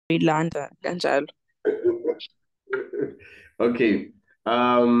uyilanda kanjalo. Okay.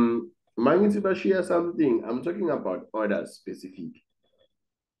 Mangithi share something. I'm talking about orders specific.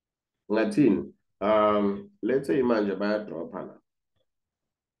 Ngathini? Let's say manje bayadropha la.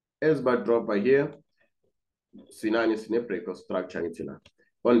 As badropha here, sine break of structure ngithi la.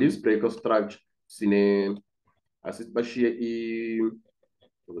 On this break of structure, sine asithi bashiye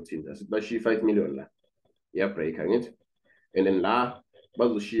ukuthini? Asithi bashiye 5 million la. Yeah, break ngithi. And then la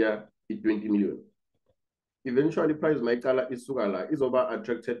bazoshiya 20 million. Eventually price mayicala isuka la izoba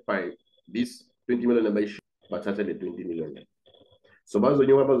attracted by this 20 million abayishiya bathathe le 20 million. So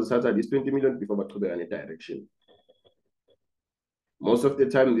bazonyuka bazothatha this 20 million before baqhubeka ne-direction. Most of the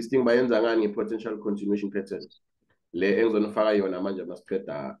time this thing bayenza ngani potential continuation pattern. Le engizonifaka yona manje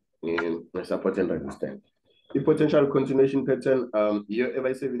masiqeda nge-support and resistance. I-potential continuation pattern iyo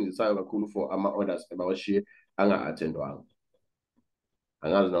ebayisebenzisayo kakhulu for ama-orders ebawashiye anga-attendwanga.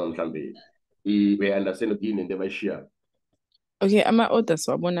 Angazi nawo mhlambe we-understand ukuthi yini into ebayishiyayo. Okay, ama-orders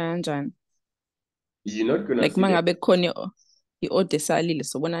wabona kanjani? You're not gonna Like see mangabe khona i-order esalile,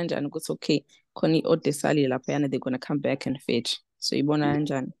 sobona kanjani ukuthi okay, khona i-order esalile laphayana, they're gonna come back and fetch. So ibona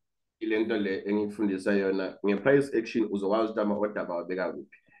kanjani? ile nto le engifundisa yona nge-price action uzokwazi ukuthi ama-order bawabeka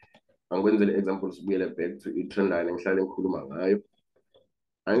kuphi. Angikwenzele example sibuyele back to i-trend line engihlale ngikhuluma ngayo.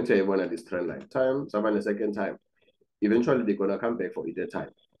 Angithi ayibona this trend line time saba ne-second time. Eventually they're gonna come back for it that time.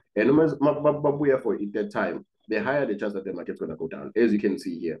 And babuya for it that time, the higher the chance that the market's gonna go down, as you can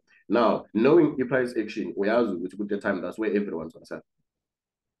see here. Now, knowing the price action, we have which good the time, that's where everyone's gonna sell.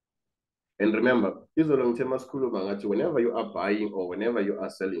 And remember, this is a long-term school whenever you are buying or whenever you are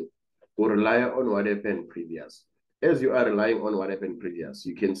selling, you rely on what happened previous. As you are relying on what happened previous,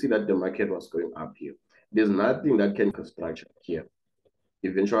 you can see that the market was going up here. There's nothing that can construct here.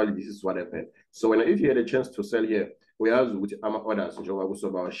 Eventually, this is what happened. So if you had a chance to sell here, we have with our orders,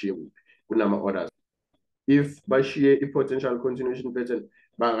 orders. If by share a potential continuation pattern,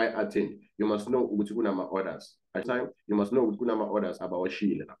 by attend, you must know which orders. At time, you must know which orders about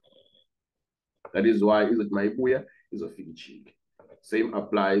shield. That is why is it my buya is a fig cheek. Same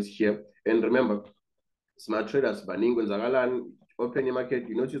applies here. And remember, smart traders, Baningo Zagalan, open your market,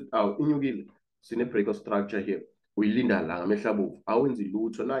 you notice how in you break structure here. Uyilinda la ngamehla bovu awenzi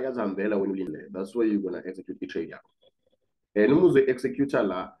lutho na yazihambela wena ulindele. That's why you're gonna execute i-trade yakho. And uma uzo-executor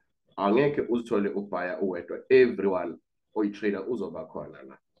la angeke uzithole ubhaya uwedwa. Everyone oyi-trader uzoba khona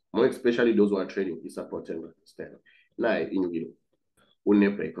la. More especially those who are trading i-support and resistance. Naye inyukile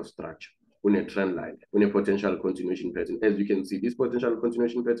une-break of structure, une-trend line, une-potential continuation pattern. As you can see, this potential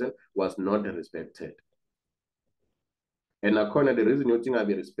continuation pattern was not respected. And according to the reason you think I'll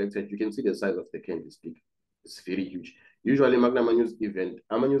be respected, you can see the size of the candlestick. It's very huge. Usually, Magna news event,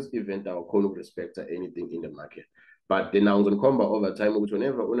 I'm a news event, our call of respect anything in the market. But then I'm going to come back over time, which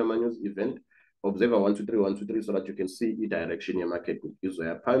whenever on a news event, observe 1, 2, 3, 1, 2, 3, so that you can see the direction your market could use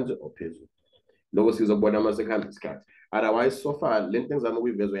a pound or peso. Logo sees a bottom as a second discard. Otherwise, so far, things are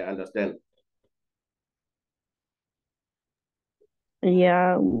moving as we understand.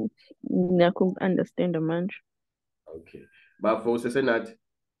 Yeah, I could understand the man. Okay. But for Senate,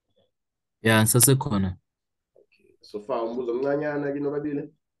 Yeah, ngisasekhona. so far umbuzo omncanyana kini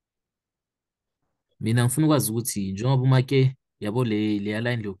nobabili. Mina ngifuna ukwazi ukuthi njengoba umake yabo le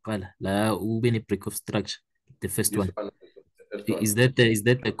line lokuqala la ube ne-break of structure, the first one. Is that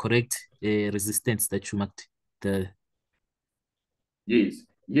the correct resistance that you marked? Yes.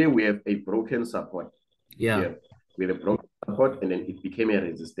 Here we have a broken support. Yeah. Here we have a broken support and then it became a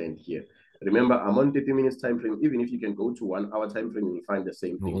resistance here. Remember, I'm on 30 minutes time frame. Even if you can go to 1 hour time frame, you will find the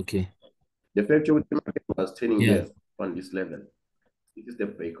same thing. Oh, okay. The factor with the market was turning here on this level. This is the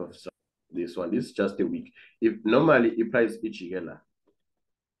break of this one. This is just a week. If normally it price ichigela.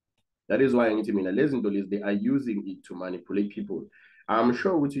 That is why they are using it to manipulate people. I'm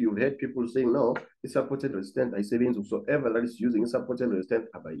sure you've heard people saying, no, it's supported resistance. I say whatsoever that is using supported resistance,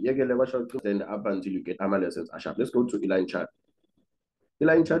 and up until you get AMA lessons. Let's go to line chart.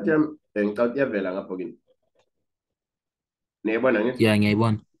 Line chart, yeah,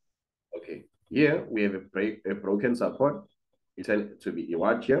 ngiyayibona. Okay, here we have a broken support. It's tends to be a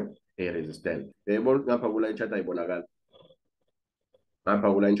what here? A resistance. Yeah. Most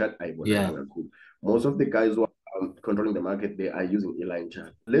of the guys who are controlling the market, they are using a line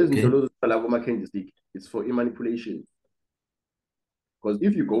chart. It's for manipulation. Because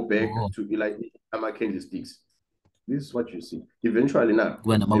if you go back to Elima candlesticks, this is what you see. Eventually now,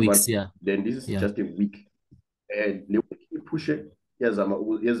 then this is just a week. And they push it. Yes,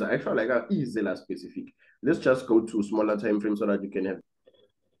 actually like a easy specific. Let's just go to smaller time frames so that you can have.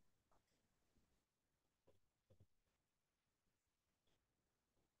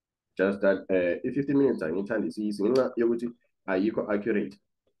 just that if 15 minutes anytime this is accurate. Accurate.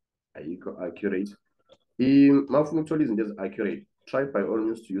 Is accurate. Try by all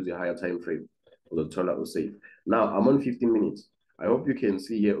means to use a higher time frame for the total or safe. Now I'm on 15 minutes. I hope you can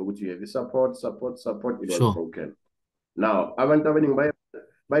see here you have the support. It was broken. Now abantu abaningi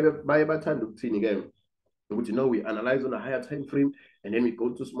bayathanda ukuthini ke ukuthi now we analyze on a higher time frame and then we go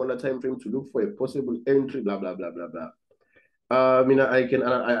to smaller time frame to look for a possible entry, blah blah blah blah blah. I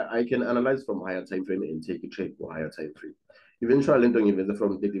can analyze from higher time frame and take a trade for higher time frame. Eventually, I'm going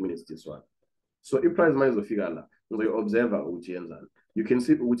from 30 minutes this one. So if price minus the figure la, you observe you can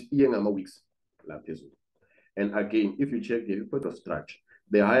see which weeks la peso. And again, if you check the report of structure,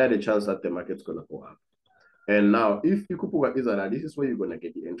 the higher the chance that the market's gonna go up. And now, if you could put this is where you're gonna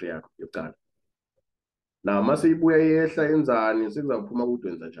get the entry you card. Now,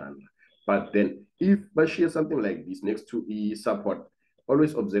 but then if I share something like this next to E support,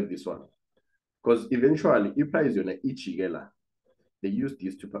 always observe this one. Because eventually, if price on each they use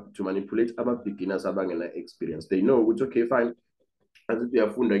this to manipulate about beginners about experience. They know it's okay, fine. As if they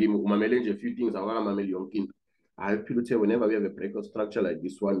are fund a few things, I have people tell whenever we have a breakout structure like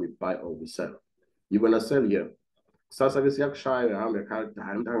this one, we buy or we sell. You're gonna sell here. Sasa shy,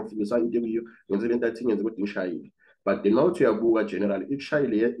 but the note you are generally it's shy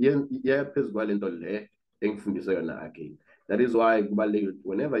again. That is why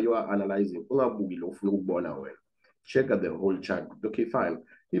whenever you are analyzing, check out the whole chart. Okay, fine.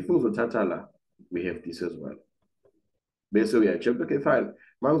 If we have this as well. Basically, I checked, okay, fine.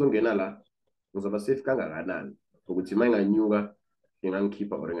 Manzongenala, uzaba safe kangakanani ukuthi manganyuka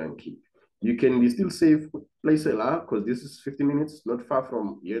ingangikhipha or ingangikhiphi. You can be still safe place la because this is 50 minutes, not far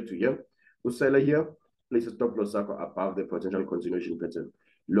from here to here. Usela here, place a stop loss above the potential continuation pattern.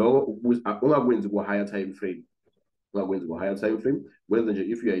 Low ungakwenzi ku higher time frame. Ungakwenzi ku higher time frame.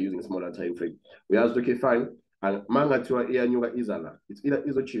 If you are using a smaller time frame. We asked, okay, fine. And mangathiwa iyanyuka izala. It's either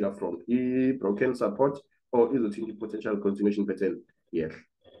izochika from broken support or is it potential continuation pattern? Yes,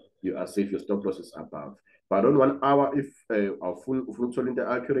 you are safe, your stop loss is above. But on 1 hour, if our full solid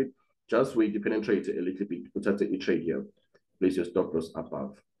accurate, just wait to penetrate a little bit. Put out a trade here. Place your stop loss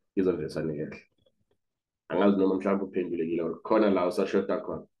above. Is a vessel here. And as no man travel pendulum, corner allows a short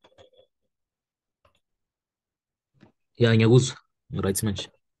one. Yeah, ngiyakuzwa. Right manje.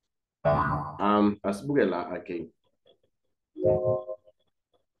 As Bugela again.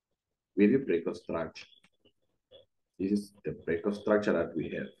 We have a breakout structure. This is the breakout structure that we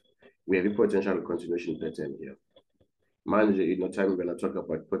have. We have a potential continuation pattern here. Manager, in no time, we're going to talk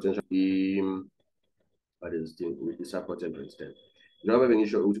about potential what is the with the support and resistance. You know, when you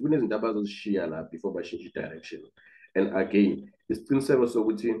show before by change direction. And again, it's still serve also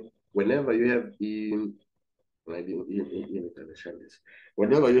whenever you have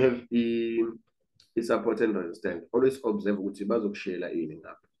whenever you have support and resistance, always observe what you share in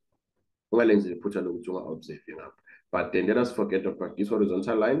up. Put a look observing up. But then let us forget about this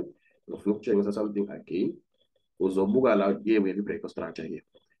horizontal line. Fluctuating something again. Here we have the breakout structure here.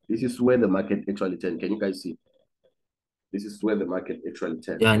 This is where the market actually turns. Can you guys see? This is where the market actually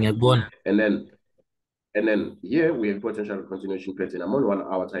turns. Yeah, ngiyakubona. And then here we have potential continuation pattern. I'm on 1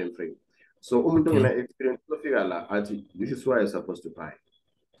 hour time frame. So experience this is where I'm supposed to buy.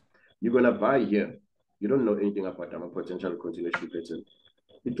 You're gonna buy here. You don't know anything about a potential continuation pattern.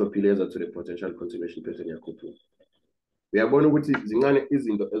 It appeals to the potential continuation pattern. Uyabona ukuthi zincane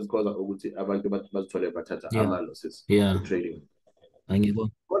izinto ezikhoza ukuthi abantu bazithole bathatha ama-losses trading.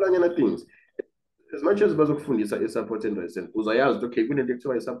 Angibona. Kodwa things as much as bazokufundisa i-support and resistance uzayazi okay kunento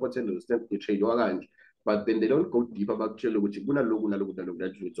ekuthiwa i-support and resistance i-trade wakanje, but then they don't go deeper bakutshela ukuthi kunaloku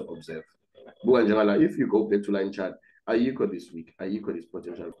that you need to observe. Buka njengala, if you go back to line chart, ayikho this week, ayikho this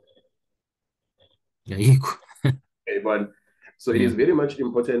potential. Ayikho. Okay, but so it is very much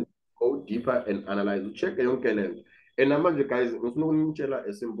important to go deeper and analyze. Check yonke lento. And manje guys, ngifuna ukunitshela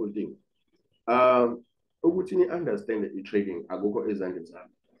a simple thing. Ukuthi ni understand the trading akukho ezandleni zami.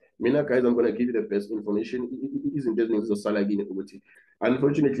 Mina guys, I'm going to give you the best information. Izinto eziningi zizosala kini ukuthi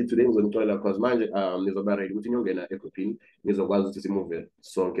unfortunately today ngizonixolela because manje nizoba ready ukuthi niyongena egroupini nizokwazi ukuthi simove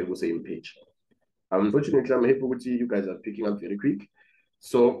sonke ku same page. Unfortunately I'm happy ukuthi you guys are picking up very quick.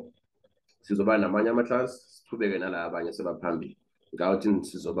 So sizoba namanye ama-class siqhubeke nala abanye sebaphambili ngawuthi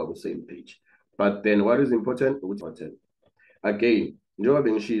sizoba ku same page. But then what is important? Again,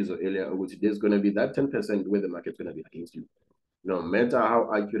 earlier, there's going to be that 10% where the market's going to be against you. No matter how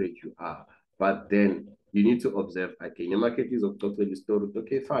accurate you are. But then you need to observe again. The market is totally stored.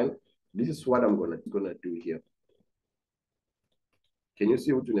 Okay, fine. This is what I'm gonna do here. Can you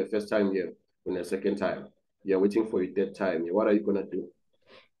see what in the first time here? In the second time? You're waiting for your third time. What are you gonna do?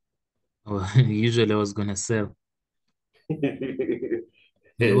 Oh, usually I was gonna sell.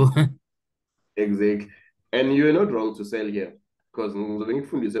 Yo. Exactly. And you're not wrong to sell here because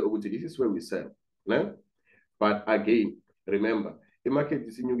this is where we sell. No? But again, remember, the market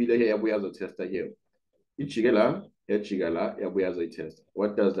is in here, we have a tester here. Ichigala, we have a test.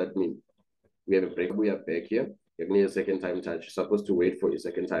 What does that mean? We have a break, we are back here. You need a second time touch. You're supposed to wait for a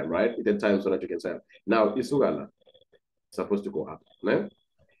second time, right? It's a time so that you can sell. Now, Isugala, supposed to go up. No?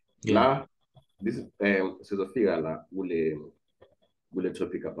 Yeah. La, this is a figure la will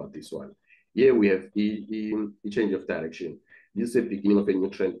topic about this one. Here we have a change of direction. This is the beginning of a new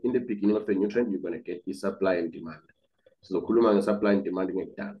trend. In the beginning of a new trend, you're going to get the supply and demand. So Kulumang supply and demand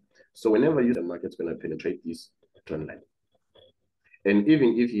get done. So whenever you the market's going to penetrate this trend line. And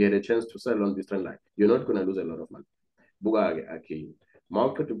even if you had a chance to sell on this trend line, you're not going to lose a lot of money. Buga okay.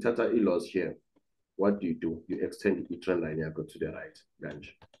 Market to tata loss here. What do? You extend the trend line and go to the right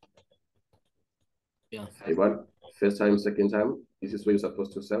branch. Yeah. First time, second time, this is where you're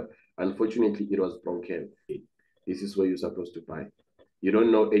supposed to sell. Unfortunately, it was broken. This is where you're supposed to buy. You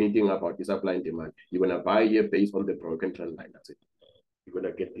don't know anything about the supply and demand. You're going to buy here based on the broken trend line. That's it. You're going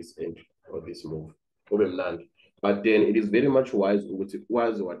to get this entry or this move. But then it is very much wise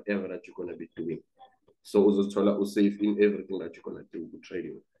whatever that you're going to be doing. So Uzotola will save in everything that you're going to do with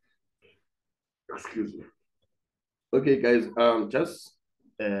trading. Excuse me. Okay, guys, just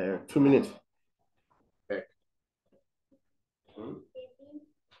 2 minutes. Back.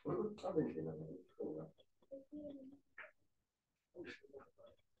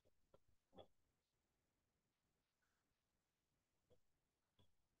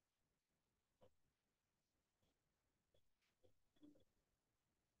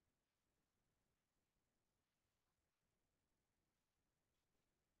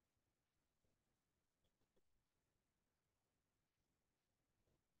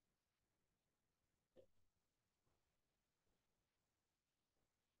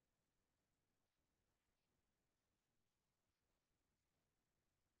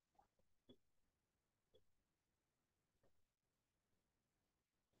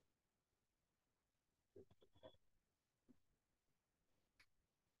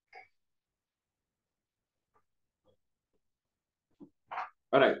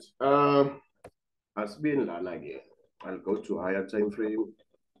 All right. As being learned again, I'll go to higher time frame.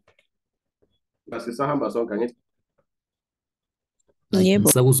 Ngisahamba sonke angithi Yebo.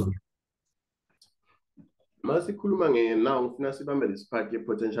 Ngisakuzwa. masikhuluma now ngifuna sibambe this part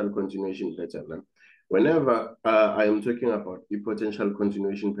ye-potential continuation pattern. Whenever I am talking about the potential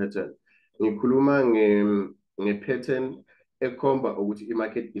continuation pattern, ngikhuluma nge-pattern ekhomba ukuthi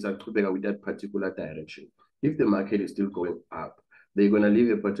i-market isaqhubeka with that particular direction. If the market is still going up, they're going to leave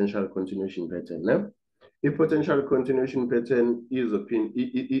a potential continuation pattern. Ne? A potential continuation pattern is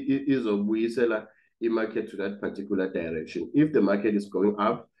izobuyisela i-market to that particular direction. If the market is going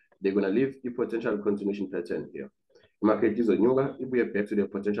up, they're going to leave a potential continuation pattern here. Market izonyuka ibuye back to the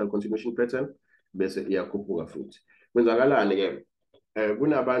potential continuation pattern bese iyakhuphuka futhi. Kwenzakalani ke?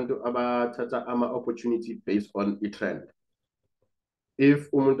 Kunabantu abathatha ama-opportunity based on i-trend.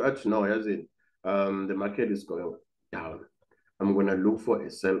 If umuntu athi no yazini, the market is going down, I'm going to look for a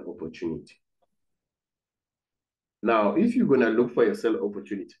sell opportunity. Now, if you're going to look for a sell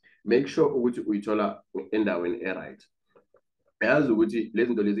opportunity, make sure ukuthi uyithola endaweni e-right. Yazi ukuthi lezi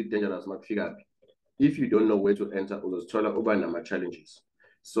zinto lezi dangerous makufika. If you don't know where to enter, uzozithola uba nama-challenges.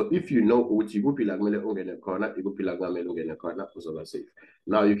 So if you know ukuthi ikuphi la kumele ungene khona, ikuphi la kungamele ungene khona, uzoba safe.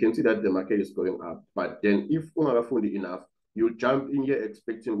 Now you can see that the market is going up, but then if ungakafundi enough, you jump in here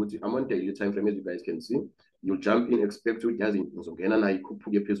expecting ukuthi I'm on daily time frame, as you guys can see. You jump in expect ukuthi yazi ngizongena na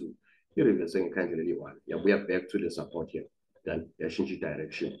ikhuphuke phezulu. I-reverse ngekhandlela one. Yabuya back to the support here. Then yashintsha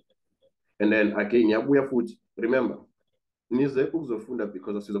direction. And then again, yabuya futhi. Remember, nize ukuzofunda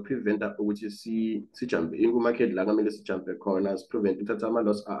because sizopreventa ukuthi sijumpe in-market la ngamele sijumpe khona, siprevent uthatha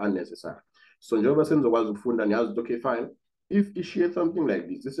ama-loss are-unnecessary. So njengoba senizokwazi ukufunda niyazi okay fine, if ishiye something like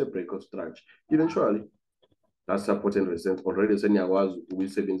this is a breakout structure, eventually that's support and resistance already seniyakwazi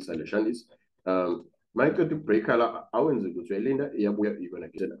ukuyisebenzisa le shandis. Market breaker la awenze ukuthi uyalinda iyabuya you're gonna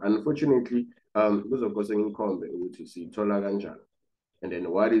get it. Unfortunately, kuzokose ngikhombe ukuthi siyithola kanjani. And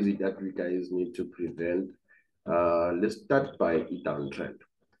then what is it that we guys need to prevent? Let's start by a downtrend.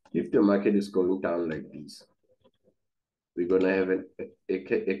 If the market is going down like this, we're going to have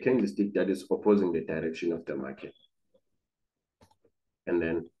a candlestick that is opposing the direction of the market. And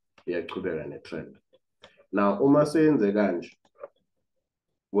then we are covering a trend. Now, Uma saying the ganj,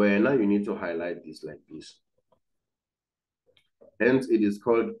 where now you need to highlight this like this. Hence, it is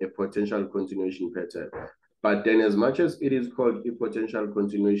called a potential continuation pattern. But then as much as it is called a potential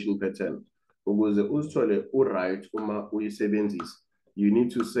continuation pattern, ukuze uzithole right uma uyisebenzisa, you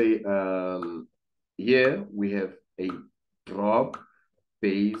need to say, here we have a drop,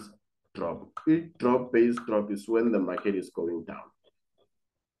 base, drop. A drop, base, drop is when the market is going down.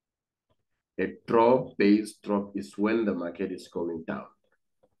 A drop, base, drop is when the market is going down.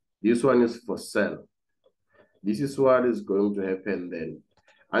 This one is for sell. This is what is going to happen then.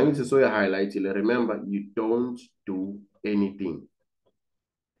 I need to show you highlight. Remember, you don't do anything.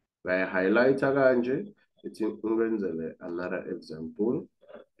 By highlighter kanje, it's another example.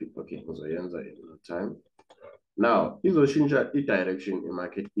 Okay, uzoyenza another time. Now, izoshintsha i-direction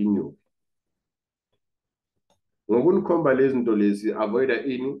market inyuke. Ngokunikhomba lezi zinto lezi avoida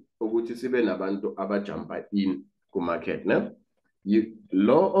ini ukuthi sibe nabantu abajumpa in ku-market, ne?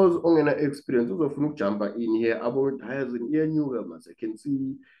 Lo ongena experience uzofuna ukujumpa in here about iyanyuka mas. I can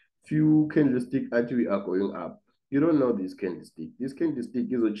see few candlestick at we are going up. You don't know this candlestick. This candlestick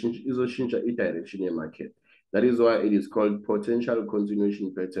izoshintsha i-direction ye-market. That is why it is called potential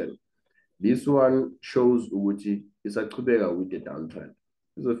continuation pattern. This one shows ukuthi isaqhubeka with the downtrend.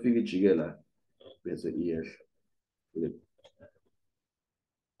 Izofika ijikela bese iyehla.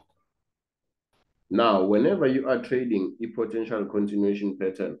 Now, whenever you are trading a potential continuation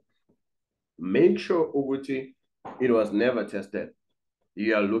pattern, make sure ukuthi it was never tested.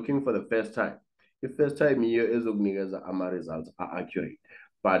 You are looking for the first time. The first time here is ama results are accurate.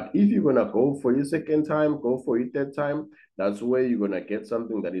 But if you're gonna go for your second time, go for your third time, that's where you're gonna get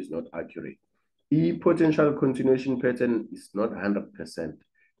something that is not accurate. The potential continuation pattern is not 100%,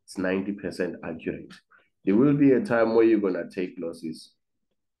 it's 90% accurate. There will be a time where you're gonna take losses.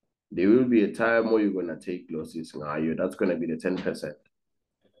 There will be a time where you're gonna take losses. That's gonna be the 10%.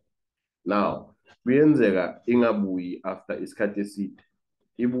 Now, kuyenzeka ingabuyi after isikhathi eside.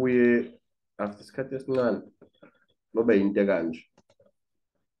 Ibuye after isikhathi esincane noba into kanje.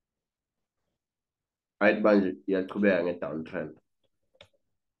 Right manje iyaqhubeka nge-downtrend.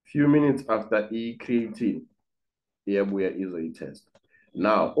 Few minutes after i-creating, iyabuya izoyi-test.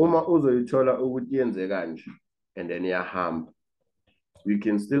 Now, uma uzoyithola ukuthi yenze kanje and then iyahamba, we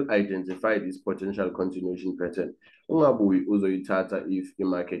can still identify this potential continuation pattern. Ungabuyi uzoyithatha if the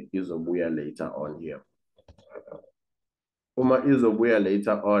market izobuya later on here. Uma izobuya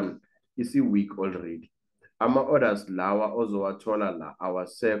later on, isi-weak already. Ama orders lawa ozowathola la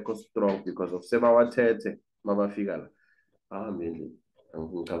awasekho strong because of sebawathethe mabafika la. Manje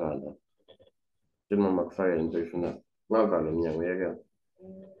angicabanga. Njengoba kufaka into efuna. Ngavala umnyango yeke.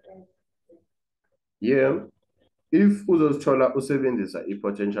 Yeah. If uzozithola usebenzisa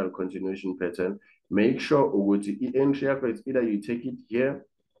i-potential continuation pattern, make sure ukuthi i-entry yakho is either you take it here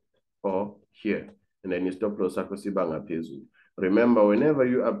or here, and then your stop loss yakho siba ngaphezulu. Remember, whenever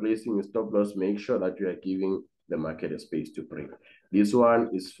you are placing a stop loss, make sure that you are giving the market a space to break. This one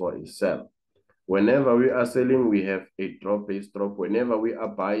is for a sell. Whenever we are selling, we have a drop-based drop. Whenever we are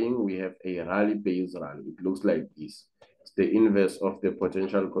buying, we have a rally-based rally. It looks like this. It's the inverse of the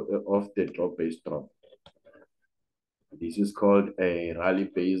potential of the drop-based drop. This is called a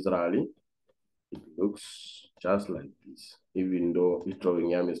rally-based rally. It looks just like this, even though the drawing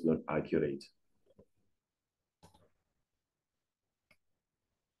yam is not accurate.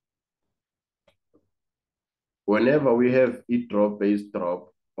 Whenever we have a drop-based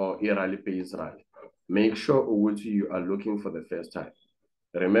drop or a rally-based rally, make sure you are looking for the first time.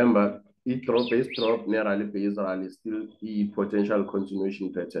 Remember, a drop-based drop, ne rally-based rally is still a potential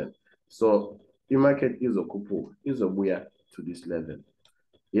continuation pattern. So the market is izobuya to this level.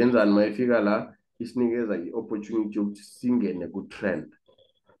 Yenza mayifika la isinikeza i-opportunity ukuthi singene ku-trend.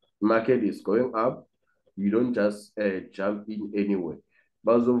 Market is going up, you don't just jump in anywhere.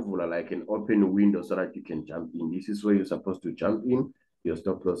 Bazovula like an open window so that you can jump in. This is where you're supposed to jump in. Your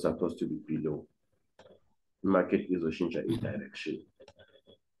stop loss is supposed to be below. Market izoshintsha i-direction.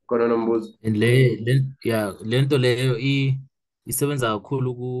 Khona nombuzo? And lento leyo isebenza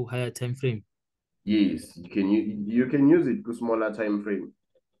kakhulu ku higher time frame. Yes, you can use it to smaller time frame.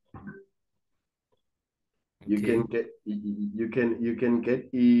 You can get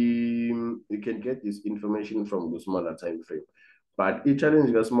this information from the smaller time frame. But each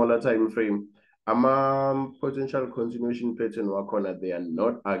challenge the smaller time frame, potential continuation pattern wakona, they are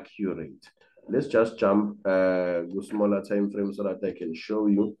not accurate. Let's just jump the smaller time frame so that I can show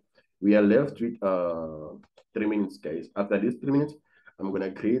you. We are left with 3 minutes, guys. After these 3 minutes, I'm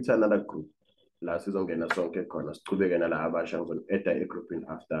gonna create another group. Last season gonna sonke corners to be gonna have a grouping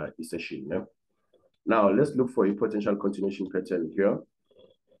after the session. Yeah? Now let's look for a potential continuation pattern here.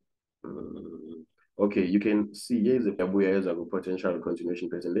 Okay, you can see here is a potential continuation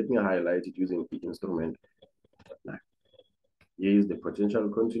pattern. Let me highlight it using the instrument Here is the potential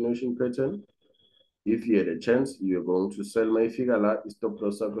continuation pattern. If you had a chance, you're going to sell my figure la, stop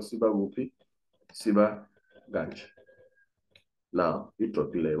loss siba gupi, siba ganj. Now, it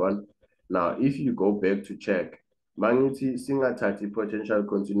dropped 11. Now, if you go back to check, Magnity singatati potential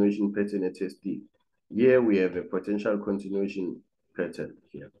continuation pattern at ST. Here we have a potential continuation pattern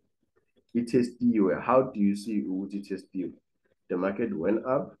here. It is how do you see it is the market went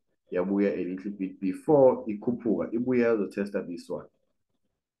up, yabuya a little bit before ikupuga, ibuya the test of this one.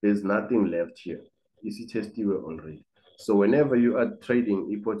 There's nothing left here. You see test already. So whenever you are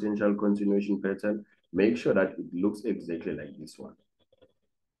trading a potential continuation pattern, make sure that it looks exactly like this one.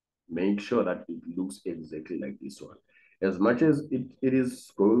 Make sure that it looks exactly like this one. As much as it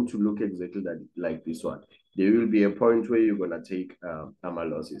is going to look exactly like this one, there will be a point where you're going to take AMA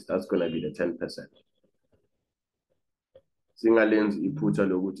losses. That's going to be the 10%. Singalenz iputha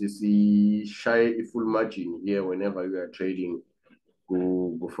lokuthi si shy full margin here whenever you are trading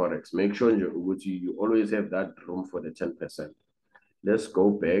go Forex. Make sure you always have that room for the 10%. Let's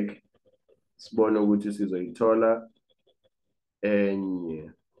go back. Sibone ukuthi sizoyithola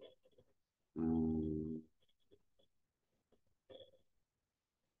enye.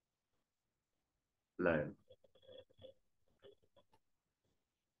 9.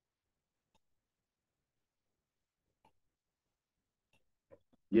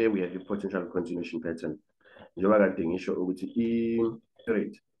 Here we have a potential continuation pattern. Njengoba kade ngisho ukuthi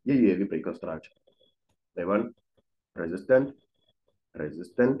i-rate here you have a break of structure. One resistant,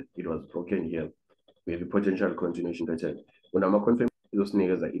 it was broken here. We have a potential continuation pattern. When I'm confirm those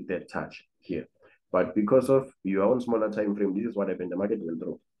niggas are that touch here. But because of your own smaller time frame, this is what happened. The market will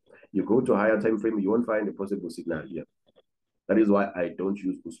drop. You go to a higher time frame, you won't find a possible signal here. That is why I don't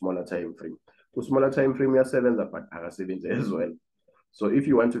use a smaller time frame. A smaller time frame, you are 7, but I have 7 as well. So if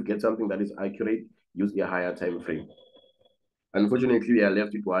you want to get something that is accurate, use a higher time frame. Unfortunately, we are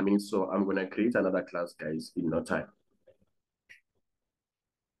left with 1 minute, so I'm going to create another class, guys, in no time.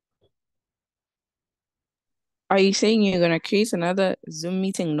 Are you saying you're going to create another Zoom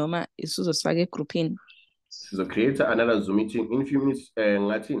meeting, Noma? Isuzosfake grouping. So create another Zoom meeting in a few minutes.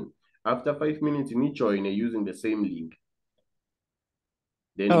 Latin. After 5 minutes, you join using the same link.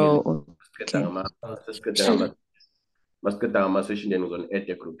 Then okay. Must get down session, then we're going to add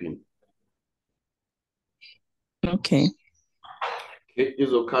the grouping. Okay. It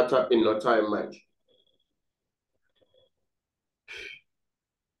is a cutter in no time, match.